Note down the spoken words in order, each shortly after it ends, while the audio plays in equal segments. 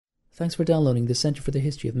Thanks for downloading the Centre for the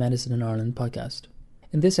History of Medicine in Ireland podcast.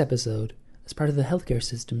 In this episode, as part of the Healthcare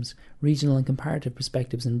Systems, Regional and Comparative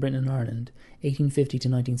Perspectives in Britain and Ireland, 1850 to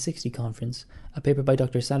 1960 conference, a paper by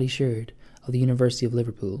Dr. Sally Sheard of the University of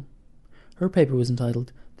Liverpool. Her paper was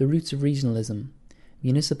entitled The Roots of Regionalism,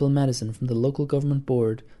 Municipal Medicine from the Local Government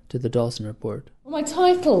Board to the Dawson Report. Well, my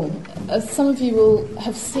title, as some of you will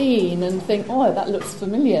have seen and think, oh, that looks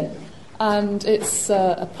familiar, and it's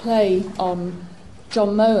a play on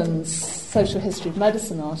John Mohan's Social History of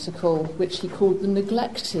Medicine article, which he called The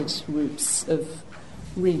Neglected Roots of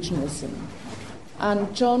Regionalism.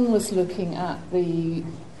 And John was looking at the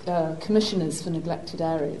commissioners for neglected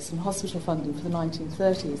areas and hospital funding for the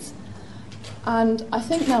 1930s. And I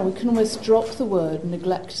think now we can almost drop the word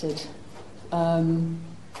neglected from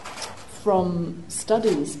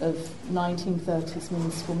studies of 1930s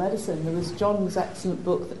municipal medicine. There was John's excellent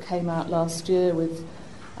book that came out last year with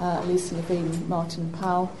Lisa Levine, Martin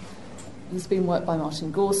Powell. There's been work by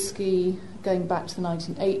Martin Gorski, going back to the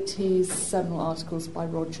 1980s, several articles by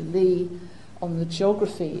Roger Lee on the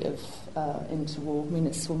geography of interwar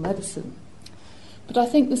municipal medicine. But I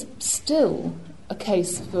think there's still a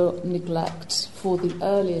case for neglect for the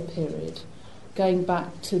earlier period, going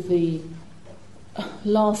back to the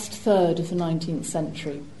last third of the 19th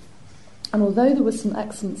century. And although there were some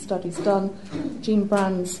excellent studies done, Jean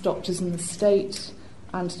Brand's Doctors in the State,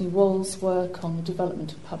 Anthony Wall's work on the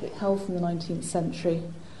development of public health in the 19th century,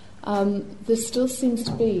 there still seems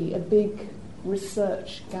to be a big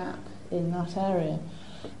research gap in that area.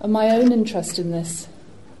 And my own interest in this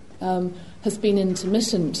has been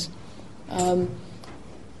intermittent.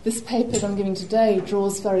 This paper that I'm giving today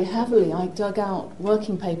draws very heavily. I dug out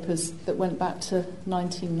working papers that went back to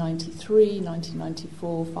 1993,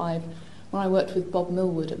 1994, 5, when I worked with Bob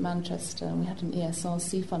Millwood at Manchester, and we had an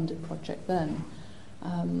ESRC-funded project then.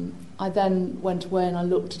 I then went away and I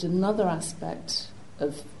looked at another aspect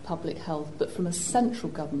of public health, but from a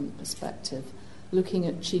central government perspective, looking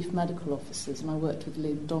at chief medical officers, and I worked with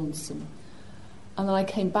Liam Donaldson. And then I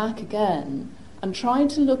came back again and tried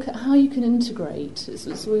to look at how you can integrate,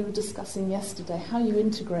 as we were discussing yesterday, how you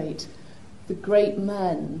integrate the great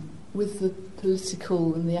men with the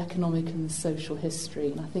political and the economic and the social history.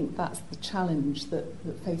 And I think that's the challenge that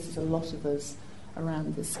faces a lot of us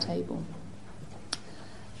around this table.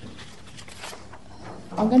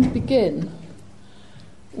 I'm going to begin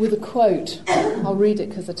with a quote. I'll read it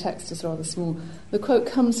because the text is rather small. The quote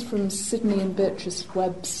comes from Sidney and Beatrice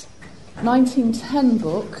Webb's 1910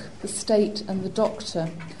 book, The State and the Doctor,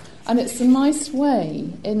 and it's a nice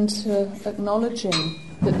way into acknowledging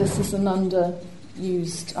that this is an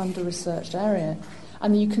underused, under-researched area.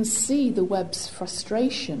 And you can see the Webb's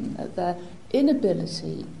frustration at their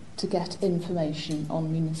inability to get information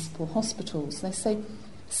on municipal hospitals. They say,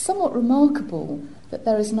 somewhat remarkable that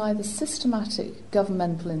there is neither systematic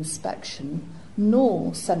governmental inspection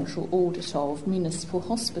nor central audit of municipal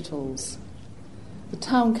hospitals. The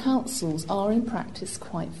town councils are in practice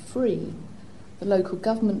quite free. The local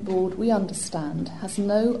government board, we understand, has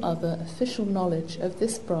no other official knowledge of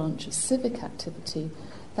this branch of civic activity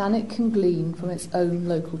than it can glean from its own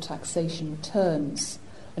local taxation returns.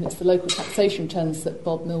 And it's the local taxation returns that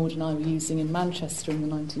Bob Millwood and I were using in Manchester in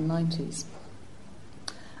the 1990s.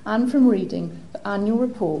 And from reading the annual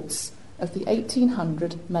reports of the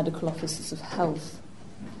 1,800 medical officers of health,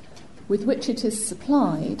 with which it is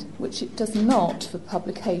supplied, which it does not for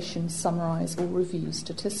publication summarise or review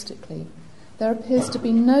statistically. There appears to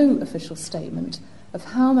be no official statement of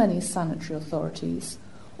how many sanitary authorities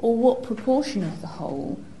or what proportion of the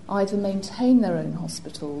whole either maintain their own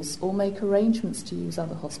hospitals or make arrangements to use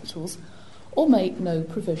other hospitals or make no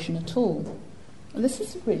provision at all. This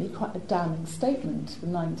is really quite a damning statement for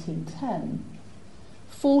 1910,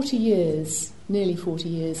 40 years, nearly 40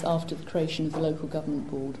 years after the creation of the local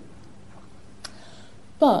government board.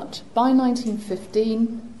 But by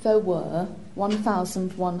 1915, there were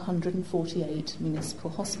 1,148 municipal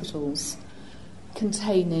hospitals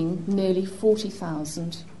containing nearly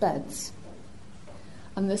 40,000 beds.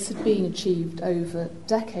 And this had been achieved over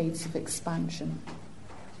decades of expansion.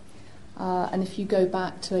 And if you go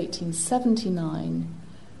back to 1879,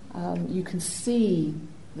 you can see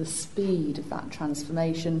the speed of that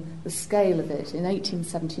transformation, the scale of it. In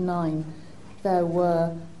 1879, there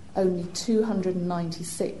were only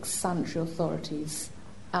 296 sanitary authorities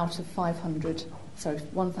out of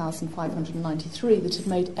 1,593 that had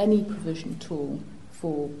made any provision at all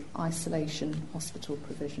for isolation hospital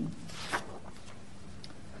provision.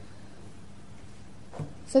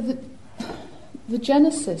 So the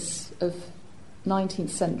genesis of 19th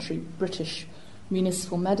century British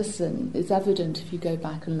municipal medicine is evident if you go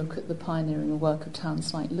back and look at the pioneering work of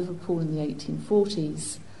towns like Liverpool in the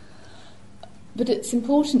 1840s. But it's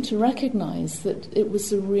important to recognise that it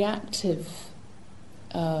was a reactive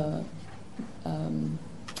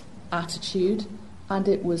attitude, and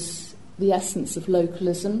it was the essence of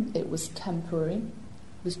localism. It was temporary,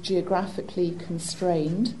 it was geographically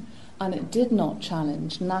constrained, and it did not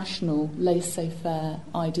challenge national laissez-faire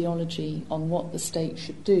ideology on what the state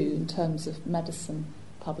should do in terms of medicine,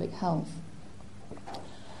 public health.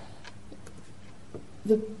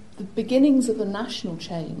 The beginnings of a national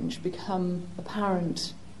change become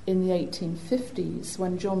apparent in the 1850s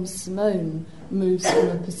when John Simone moves from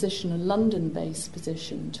a position, a London-based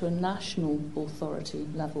position, to a national authority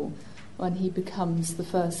level when he becomes the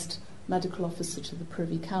first medical officer to the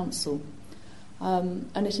Privy Council. And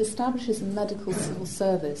it establishes a medical civil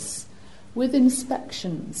service with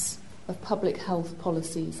inspections of public health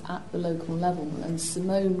policies at the local level, and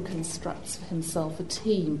Simone constructs for himself a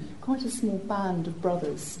team, quite a small band of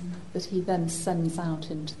brothers, that he then sends out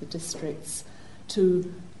into the districts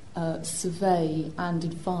to survey and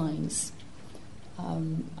advise.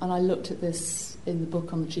 And I looked at this in the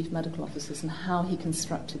book on the chief medical officers and how he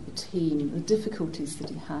constructed the team, the difficulties that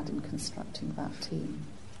he had in constructing that team.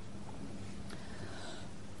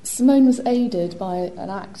 Simone was aided by an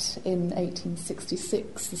act in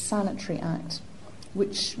 1866, the Sanitary Act,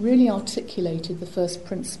 which really articulated the first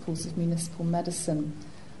principles of municipal medicine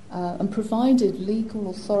and provided legal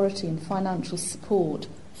authority and financial support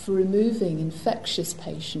for removing infectious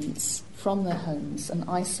patients from their homes and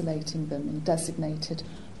isolating them in designated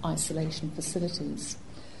isolation facilities.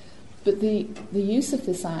 But the use of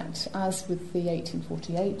this act, as with the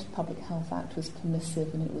 1848 Public Health Act, was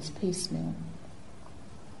permissive and it was piecemeal.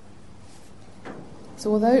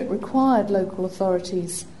 So although it required local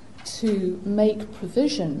authorities to make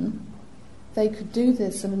provision, they could do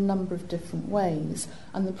this in a number of different ways,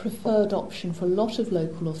 and the preferred option for a lot of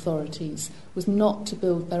local authorities was not to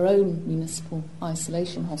build their own municipal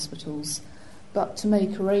isolation hospitals, but to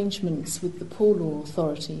make arrangements with the poor law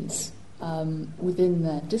authorities within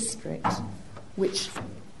their district, which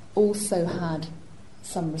also had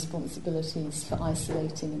some responsibilities for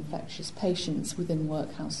isolating infectious patients within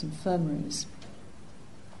workhouse infirmaries.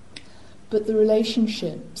 But the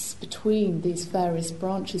relationships between these various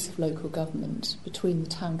branches of local government, between the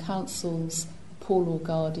town councils, the poor law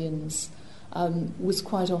guardians, was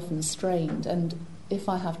quite often strained. And if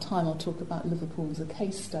I have time, I'll talk about Liverpool as a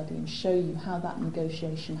case study and show you how that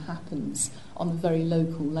negotiation happens on a very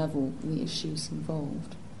local level and the issues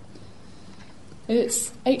involved.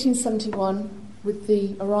 It's 1871, with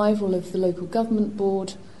the arrival of the local government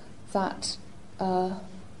board, that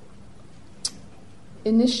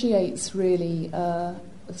initiates really a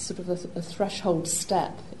sort of a threshold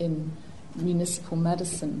step in municipal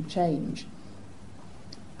medicine change.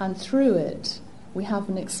 And through it, we have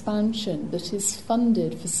an expansion that is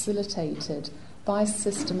funded, facilitated by a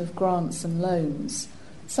system of grants and loans,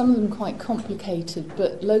 some of them quite complicated,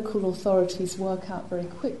 but local authorities work out very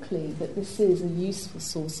quickly that this is a useful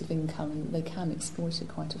source of income and they can exploit it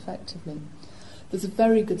quite effectively. There's a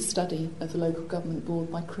very good study of the local government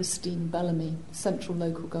board by Christine Bellamy, Central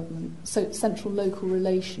Local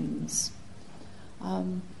Relations.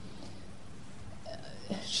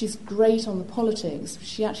 She's great on the politics.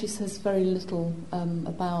 She actually says very little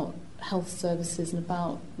about health services and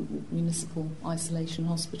about municipal isolation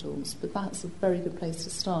hospitals, but that's a very good place to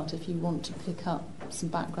start if you want to pick up some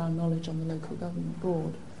background knowledge on the local government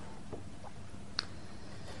board.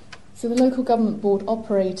 So the local government board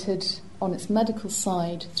operated on its medical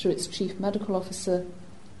side through its chief medical officer,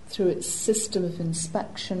 through its system of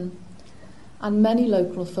inspection, and many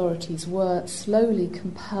local authorities were slowly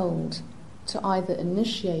compelled to either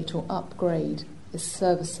initiate or upgrade its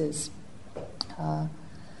services. And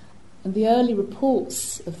the early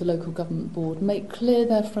reports of the local government board make clear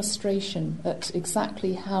their frustration at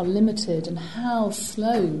exactly how limited and how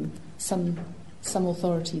slow some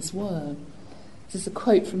authorities were. This is a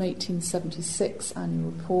quote from 1876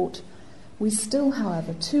 annual report. "We still,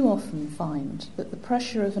 however, too often find that the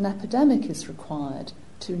pressure of an epidemic is required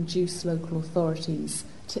to induce local authorities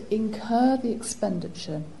to incur the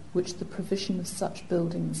expenditure which the provision of such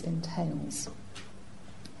buildings entails.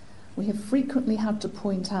 We have frequently had to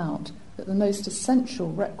point out that the most essential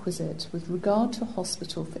requisite with regard to a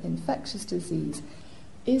hospital for infectious disease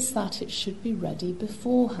is that it should be ready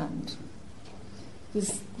beforehand."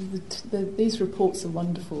 These reports are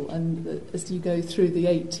wonderful, and as you go through the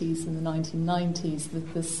 80s and the 1990s,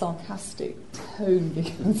 the sarcastic tone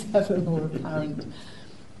becomes ever more apparent.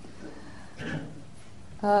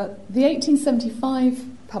 The 1875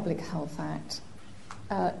 Public Health Act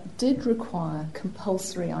did require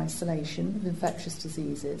compulsory isolation of infectious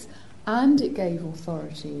diseases, and it gave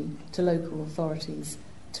authority to local authorities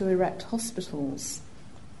to erect hospitals.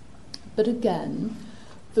 But again,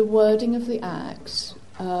 the wording of the Act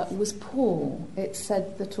was poor. It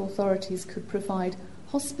said that authorities could provide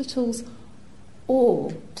hospitals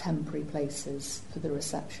or temporary places for the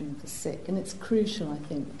reception of the sick. And it's crucial, I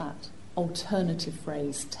think, that alternative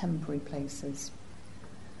phrase, temporary places.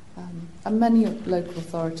 And many local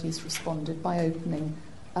authorities responded by opening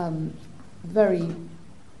very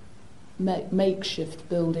makeshift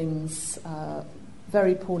buildings,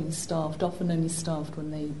 very poorly staffed, often only staffed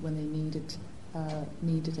when they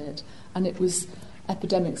needed it. And it was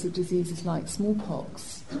epidemics of diseases like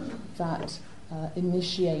smallpox that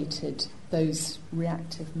initiated those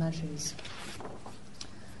reactive measures.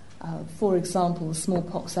 For example, the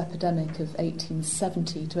smallpox epidemic of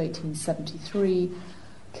 1870 to 1873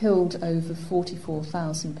 killed over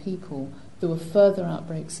 44,000 people. There were further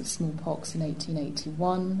outbreaks of smallpox in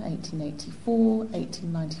 1881, 1884,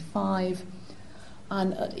 1895,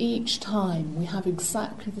 and at each time we have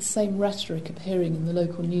exactly the same rhetoric appearing in the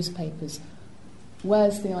local newspapers.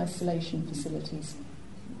 Where's the isolation facilities?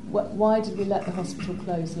 Why did we let the hospital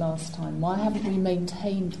close last time? Why haven't we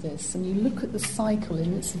maintained this? And you look at the cycle,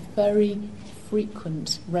 and it's a very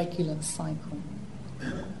frequent, regular cycle.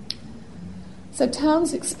 So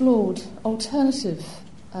towns explored alternative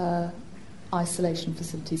isolation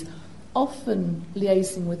facilities, often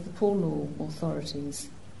liaising with the poor law authorities.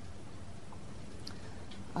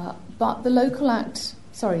 But the the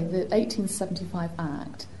 1875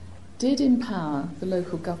 Act did empower the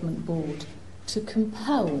local government board to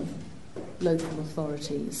compel local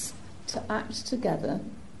authorities to act together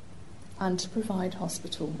and to provide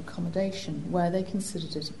hospital accommodation where they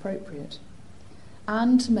considered it appropriate,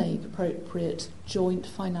 and to make appropriate joint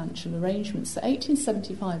financial arrangements. So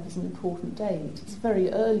 1875 is an important date. It's a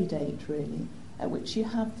very early date, really, at which you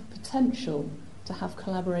have the potential to have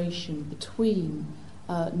collaboration between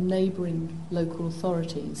neighbouring local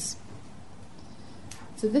authorities.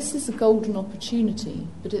 So this is a golden opportunity,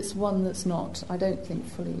 but it's one that's not, I don't think,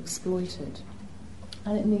 fully exploited.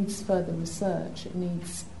 And it needs further research. It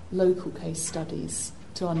needs local case studies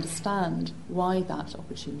to understand why that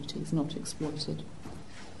opportunity is not exploited.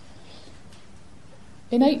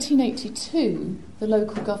 In 1882, the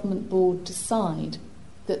local government board decide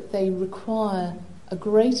that they require a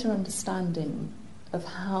greater understanding of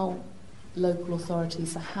how local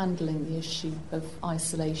authorities are handling the issue of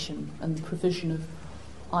isolation and the provision of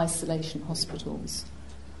isolation hospitals.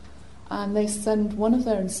 And they send one of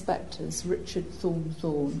their inspectors, Richard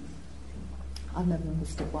Thorne. I've never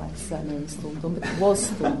understood why his surname is Thorne, but it was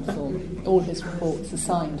Thorne. All his reports are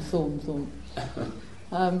signed Thorne.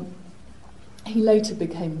 He later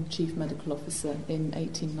became Chief Medical Officer in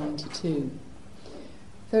 1892.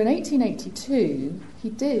 So in 1882, he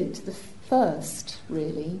did the first,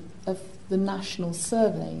 really, of the national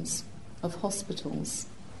surveys of hospitals.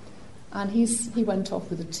 And he went off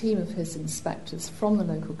with a team of his inspectors from the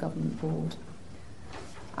local government board.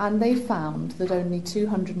 And they found that only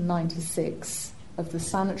 296 of the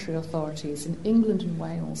sanitary authorities in England and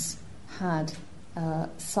Wales had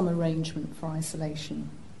some arrangement for isolation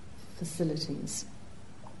facilities.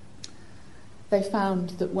 They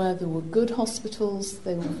found that where there were good hospitals,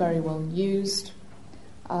 they were very well used,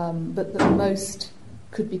 but that most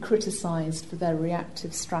could be criticised for their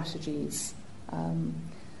reactive strategies.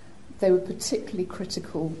 They were particularly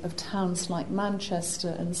critical of towns like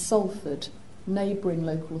Manchester and Salford, neighbouring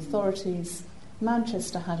local authorities.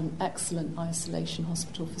 Manchester had an excellent isolation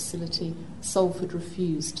hospital facility. Salford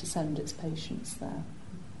refused to send its patients there.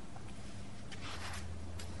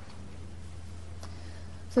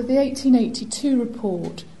 So the 1882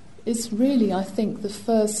 report is really, I think, the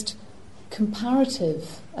first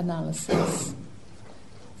comparative analysis.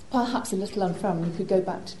 Perhaps a little unfair. You could go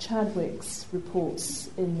back to Chadwick's reports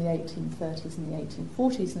in the 1830s and the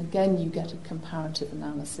 1840s, and again you get a comparative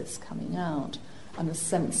analysis coming out and a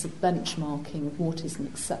sense of benchmarking of what is an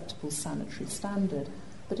acceptable sanitary standard.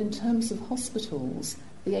 But in terms of hospitals,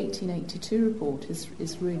 the 1882 report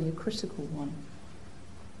is really a critical one.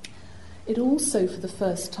 It also, for the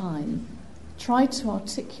first time, tried to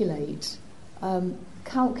articulate,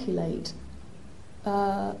 calculate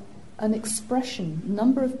an expression,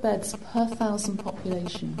 number of beds per thousand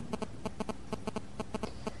population.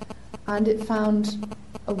 And it found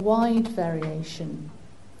a wide variation,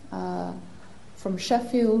 from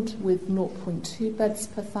Sheffield with 0.2 beds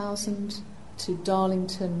per thousand to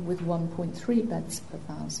Darlington with 1.3 beds per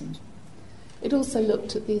thousand. It also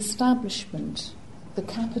looked at the establishment, the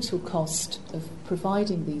capital cost of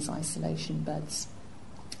providing these isolation beds,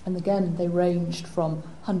 And again, they ranged from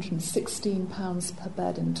 £116 per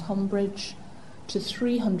bed in Tonbridge to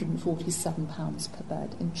 £347 per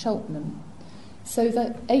bed in Cheltenham. So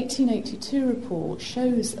the 1882 report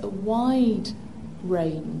shows a wide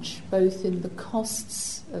range, both in the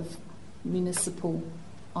costs of municipal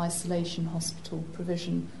isolation hospital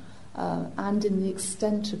provision and in the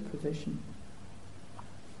extent of provision.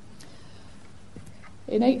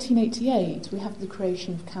 In 1888, we have the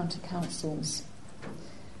creation of county councils,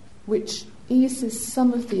 which eases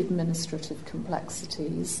some of the administrative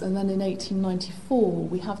complexities, and then in 1894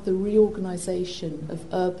 we have the reorganisation of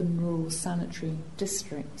urban-rural sanitary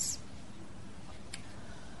districts.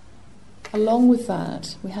 Along with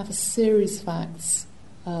that, we have a series of acts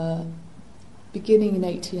beginning in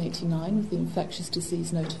 1889 with the Infectious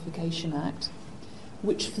Disease Notification Act,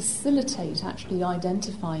 which facilitate actually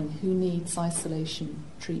identifying who needs isolation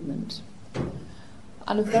treatment.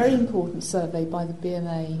 And a very important survey by the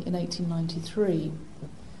BMA in 1893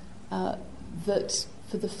 that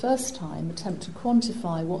for the first time attempt to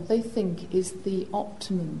quantify what they think is the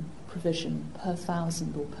optimum provision per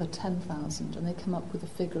 1,000 or per 10,000, and they come up with a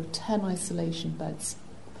figure of 10 isolation beds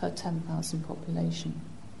per 10,000 population.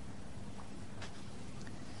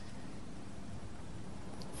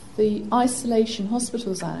 The Isolation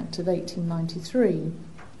Hospitals Act of 1893,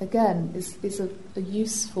 again, is a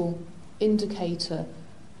useful indicator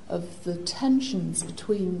of the tensions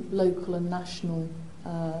between local and national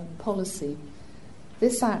policy.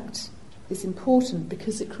 This act is important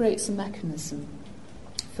because it creates a mechanism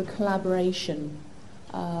for collaboration.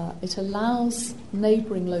 It allows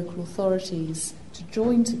neighbouring local authorities to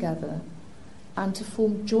join together and to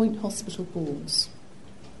form joint hospital boards,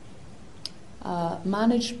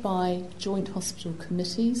 managed by joint hospital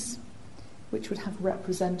committees, which would have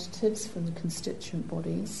representatives from the constituent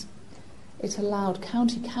bodies. It allowed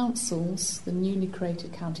county councils, the newly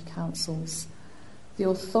created county councils, the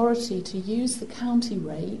authority to use the county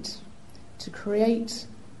rate to create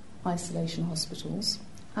isolation hospitals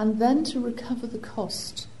and then to recover the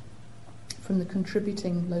cost from the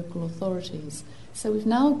contributing local authorities. So we've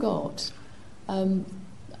now got an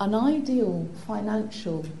ideal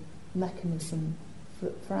financial mechanism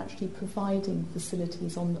for actually providing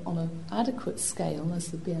facilities on an adequate scale, as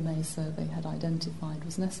the BMA survey had identified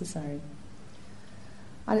was necessary.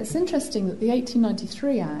 And it's interesting that the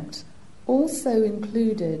 1893 Act also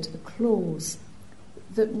included a clause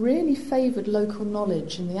that really favoured local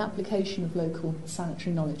knowledge and the application of local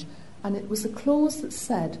sanitary knowledge. And it was a clause that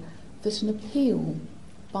said that an appeal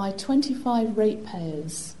by 25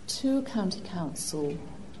 ratepayers to a county council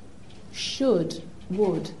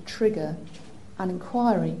would trigger an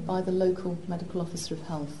inquiry by the local medical officer of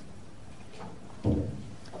health.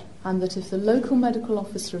 And that if the local medical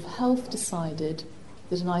officer of health decided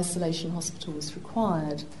that an isolation hospital was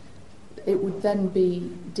required, it would then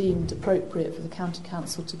be deemed appropriate for the county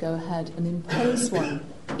council to go ahead and impose one,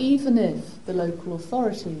 even if the local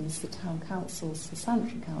authorities, the town councils, the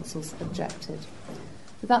sanitary councils, objected.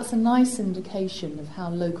 But that's a nice indication of how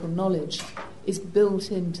local knowledge is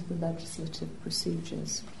built into the legislative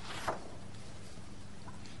procedures.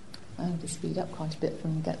 I'm going to speed up quite a bit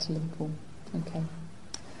when we get to Liverpool. Okay.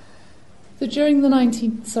 So during the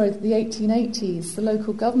 1880s, the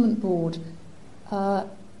local government board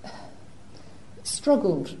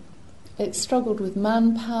struggled. It struggled with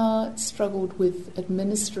manpower, it struggled with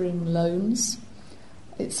administering loans,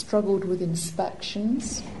 it struggled with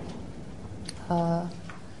inspections,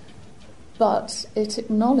 but it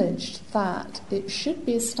acknowledged that it should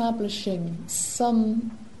be establishing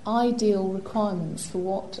some ideal requirements for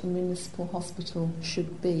what a municipal hospital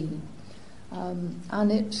should be.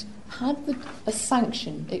 And it had a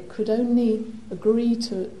sanction. It could only agree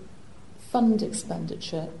to fund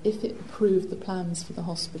expenditure if it approved the plans for the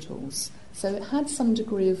hospitals. So it had some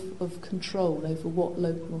degree of control over what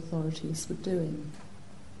local authorities were doing.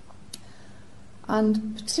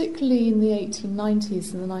 And particularly in the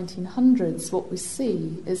 1890s and the 1900s, what we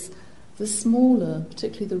see is the smaller,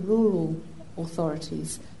 particularly the rural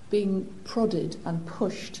authorities, being prodded and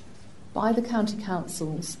pushed by the county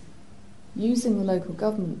councils using the local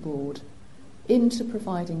government board into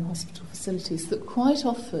providing hospital facilities that quite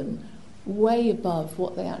often way above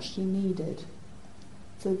what they actually needed.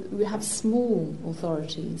 So we have small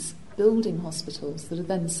authorities building hospitals that are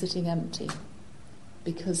then sitting empty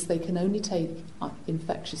because they can only take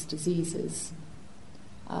infectious diseases.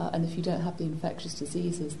 And if you don't have the infectious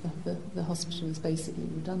diseases, the hospital is basically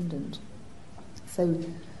redundant. So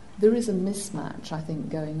there is a mismatch, I think,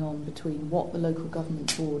 going on between what the local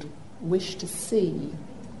government board wish to see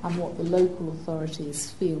and what the local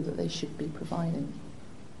authorities feel that they should be providing.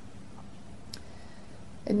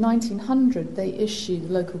 In 1900, the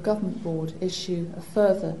Local Government Board issue a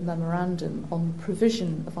further memorandum on the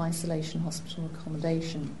provision of isolation hospital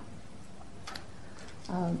accommodation.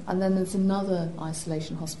 And then there's another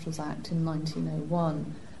Isolation Hospitals Act in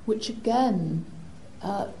 1901, which again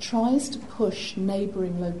tries to push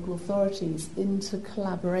neighbouring local authorities into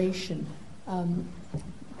collaboration,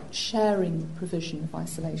 sharing the provision of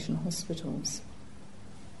isolation hospitals.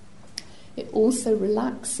 It also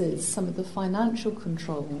relaxes some of the financial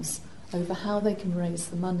controls over how they can raise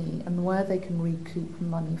the money and where they can recoup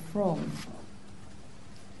money from.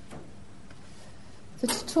 So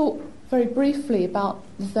to talk very briefly about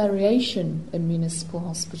the variation in municipal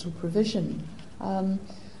hospital provision,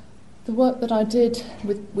 the work that I did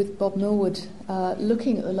with Bob Millward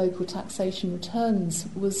looking at the local taxation returns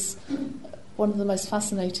was one of the most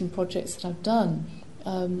fascinating projects that I've done.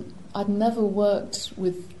 I'd never worked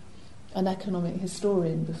with an economic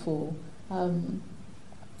historian before. I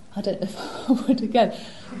don't know if I would again.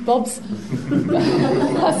 Bob's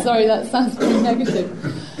sorry, that sounds very negative.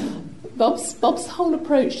 Bob's whole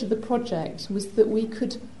approach to the project was that we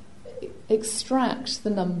could extract the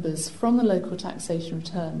numbers from the local taxation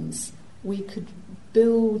returns. We could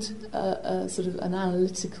build a sort of an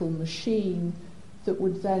analytical machine that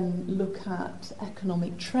would then look at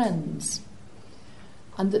economic trends,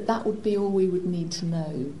 and that would be all we would need to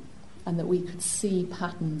know, and that we could see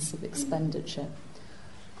patterns of expenditure.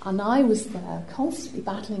 And I was there constantly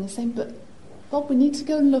battling and saying, but Bob, we need to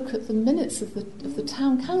go and look at the minutes of the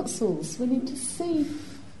town councils. We need to see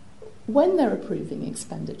when they're approving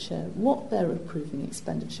expenditure, what they're approving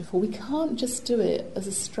expenditure for. We can't just do it as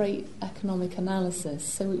a straight economic analysis.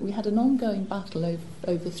 So we had an ongoing battle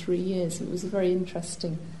over 3 years. It was a very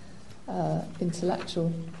interesting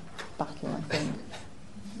intellectual battle, I think.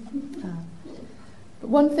 But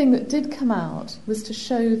one thing that did come out was to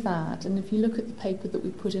show that, and if you look at the paper that we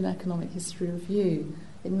put in Economic History Review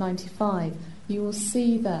in 95, you will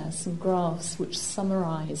see there some graphs which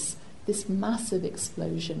summarise this massive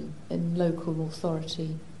explosion in local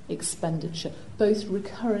authority expenditure, both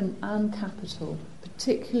recurrent and capital,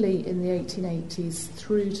 particularly in the 1880s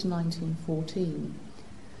through to 1914.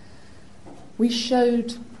 We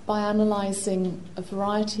showed, by analysing a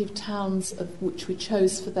variety of towns of which we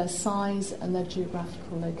chose for their size and their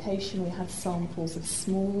geographical location, we had samples of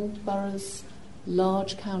small boroughs,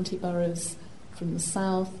 large county boroughs from the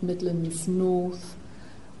south, Midlands, north.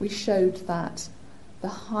 We showed that the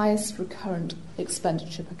highest recurrent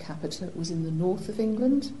expenditure per capita was in the north of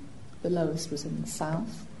England, the lowest was in the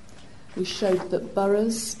south. We showed that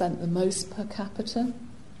boroughs spent the most per capita,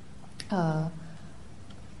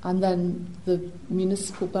 and then the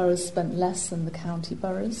municipal boroughs spent less than the county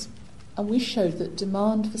boroughs. And we showed that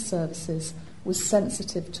demand for services was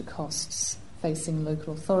sensitive to costs facing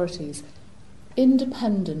local authorities,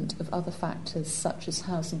 independent of other factors such as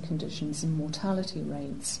housing conditions and mortality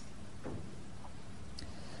rates.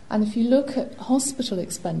 And if you look at hospital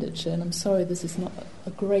expenditure, and I'm sorry this is not a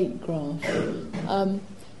great graph,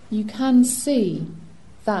 you can see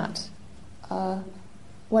that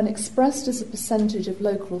when expressed as a percentage of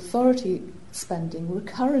local authority spending,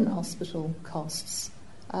 recurrent hospital costs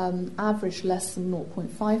averaged less than 0.5%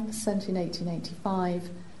 in 1885.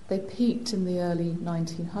 They peaked in the early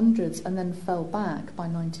 1900s and then fell back by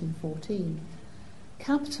 1914.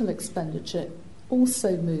 Capital expenditure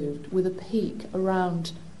also moved with a peak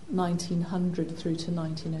around 1900 through to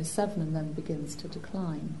 1907 and then begins to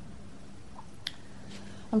decline.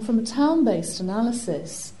 And from a town-based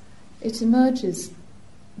analysis, it emerges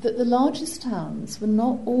that the largest towns were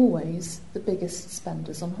not always the biggest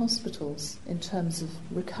spenders on hospitals in terms of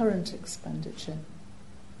recurrent expenditure.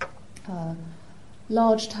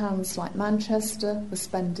 Large towns like Manchester were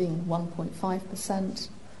spending 1.5%,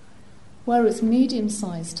 whereas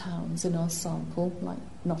medium-sized towns in our sample, like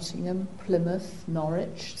Nottingham, Plymouth,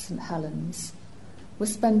 Norwich, St Helens, were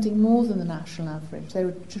spending more than the national average. They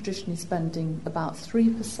were traditionally spending about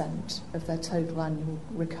 3% of their total annual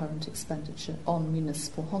recurrent expenditure on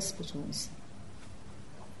municipal hospitals.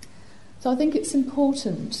 So I think it's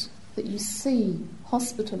important that you see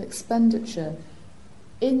hospital expenditure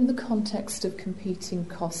in the context of competing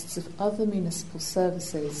costs of other municipal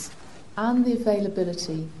services and the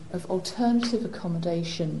availability of alternative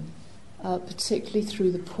accommodation, particularly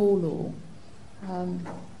through the Poor Law.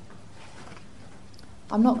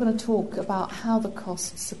 I'm not going to talk about how the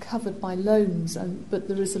costs are covered by loans, but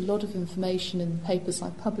there is a lot of information in the papers I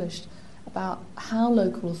published about how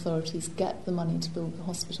local authorities get the money to build the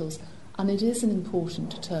hospitals, and it is an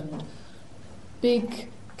important determinant. Big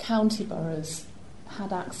county boroughs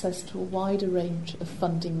had access to a wider range of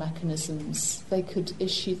funding mechanisms. They could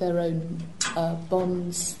issue their own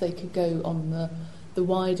bonds, they could go on the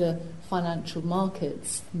wider financial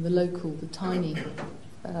markets, the local, the tiny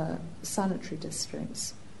sanitary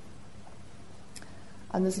districts.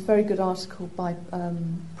 And there's a very good article by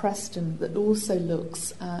Preston that also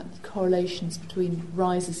looks at correlations between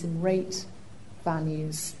rises in rate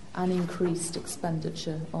values and increased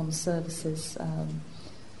expenditure on services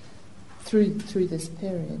through this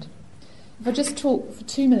period. If I just talk for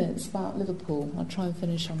 2 minutes about Liverpool, I'll try and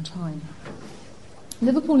finish on time.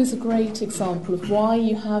 Liverpool is a great example of why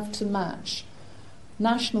you have to match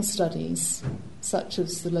national studies, such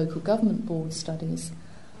as the local government board studies,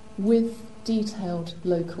 with detailed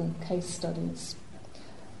local case studies.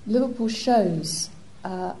 Liverpool shows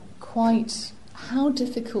quite how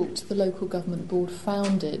difficult the local government board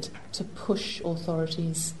found it to push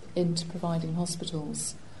authorities into providing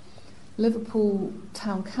hospitals. Liverpool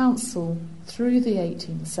Town Council, through the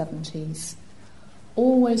 1870s,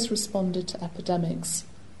 always responded to epidemics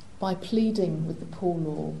by pleading with the Poor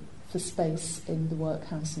Law for space in the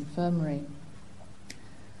workhouse infirmary.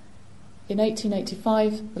 In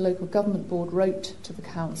 1885, the local government board wrote to the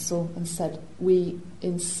council and said, "We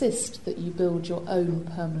insist that you build your own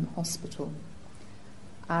permanent hospital,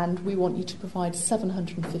 and we want you to provide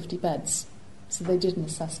 750 beds." So they did an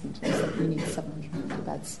assessment and said, "We need 750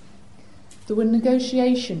 beds." There were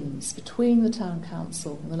negotiations between the town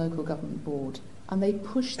council and the local government board, and they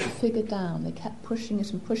pushed the figure down. They kept pushing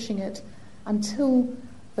it until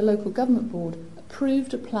the local government board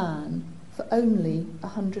approved a plan for only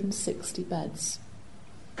 160 beds.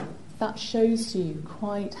 That shows you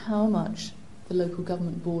quite how much the local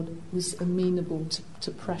government board was amenable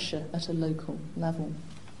to pressure at a local level.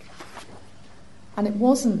 And it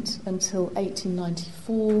wasn't until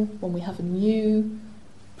 1894, when we have a new,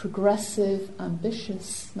 progressive,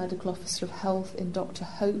 ambitious medical officer of health in Dr.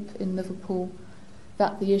 Hope in Liverpool,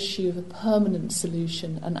 that the issue of a permanent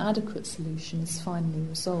solution, an adequate solution, is finally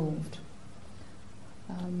resolved.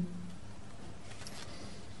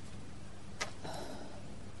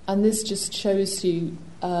 And this just shows you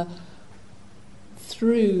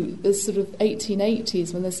through the sort of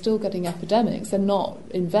 1880s, when they're still getting epidemics, they're not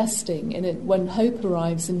investing in it. When Hope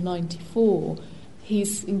arrives in 94,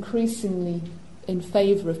 he's increasingly in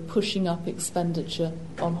favour of pushing up expenditure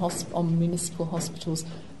on municipal hospitals.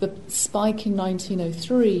 The spike in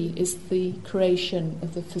 1903 is the creation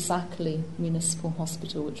of the Fazakerley Municipal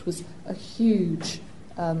Hospital, which was a huge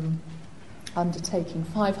undertaking,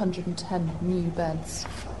 510 new beds.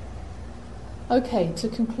 Okay, to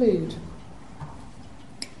conclude,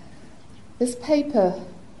 this paper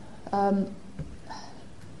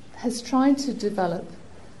has tried to develop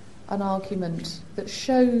an argument that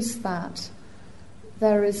shows that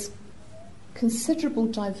there is considerable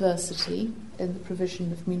diversity in the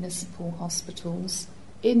provision of municipal hospitals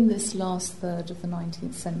in this last third of the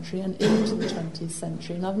 19th century and into the 20th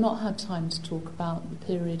century. And I've not had time to talk about the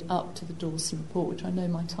period up to the Dawson Report, which I know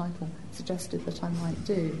my title suggested that I might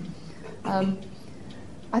do.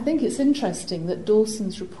 I think it's interesting that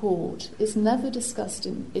Dawson's report is never discussed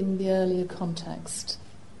in the earlier context.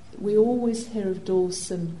 We always hear of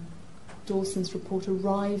Dawson's report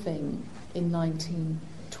arriving in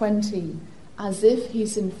 1920 as if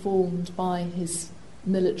he's informed by his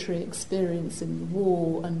military experience in the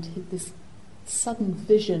war and this sudden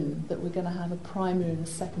vision that we're going to have a primary and a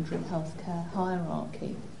secondary healthcare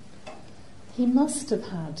hierarchy. He must have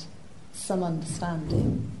had some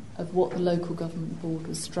understanding of what the local government board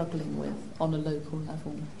was struggling with on a local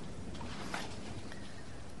level.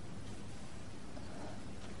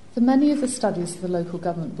 Many of the studies of the local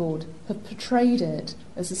government board have portrayed it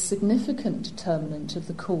as a significant determinant of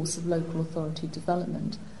the course of local authority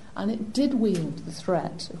development, and it did wield the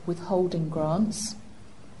threat of withholding grants,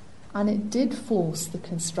 and it did force the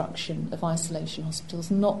construction of isolation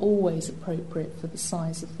hospitals, not always appropriate for the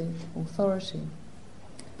size of the authority.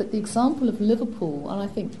 But the example of Liverpool, and I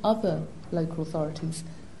think other local authorities,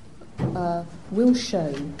 will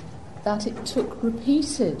show that it took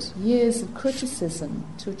repeated years of criticism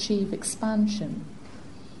to achieve expansion.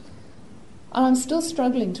 And I'm still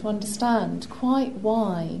struggling to understand quite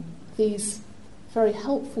why these very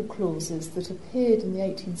helpful clauses that appeared in the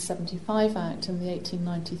 1875 Act and the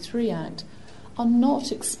 1893 Act are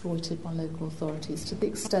not exploited by local authorities to the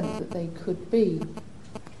extent that they could be.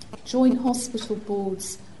 Joint hospital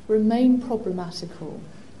boards remain problematical.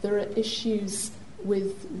 There are issues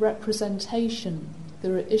with representation.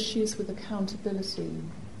 There are issues with accountability.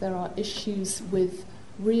 There are issues with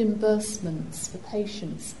reimbursements for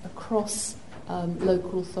patients across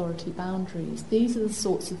local authority boundaries. These are the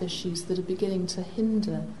sorts of issues that are beginning to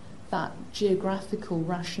hinder that geographical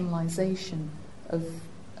rationalisation of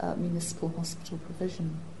municipal hospital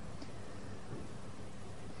provision.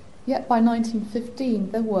 Yet by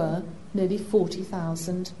 1915 there were nearly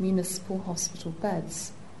 40,000 municipal hospital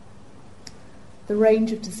beds. The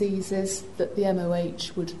range of diseases that the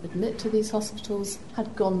MOH would admit to these hospitals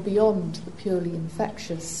had gone beyond the purely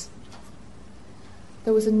infectious.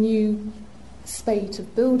 There was a new spate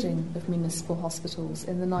of building of municipal hospitals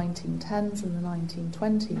in the 1910s and the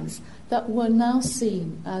 1920s that were now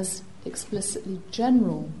seen as explicitly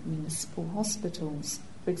general municipal hospitals,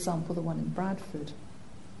 for example the one in Bradford.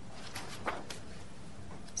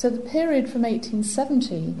 So the period from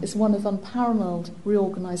 1870 is one of unparalleled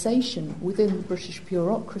reorganisation within the British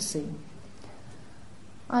bureaucracy.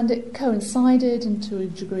 And it coincided and to a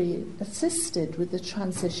degree assisted with the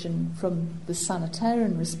transition from the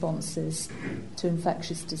sanitarian responses to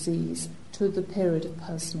infectious disease to the period of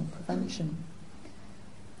personal prevention.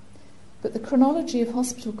 But the chronology of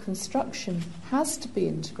hospital construction has to be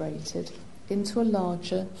integrated into a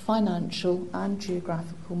larger financial and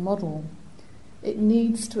geographical model. It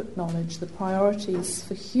needs to acknowledge the priorities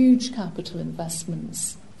for huge capital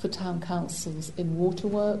investments for town councils in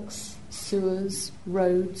waterworks, sewers,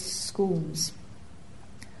 roads, schools.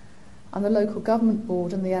 And the local government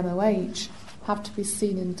board and the MOH have to be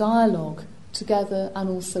seen in dialogue together and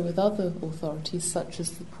also with other authorities such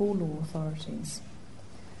as the poor law authorities.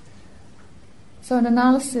 So an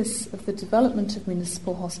analysis of the development of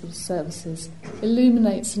municipal hospital services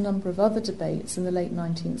illuminates a number of other debates in the late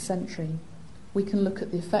 19th century. We can look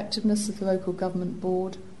at the effectiveness of the local government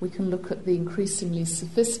board, we can look at the increasingly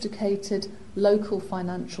sophisticated local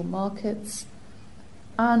financial markets,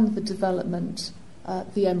 and the development,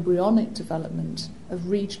 the embryonic development of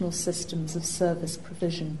regional systems of service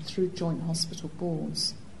provision through joint hospital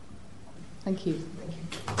boards. Thank you.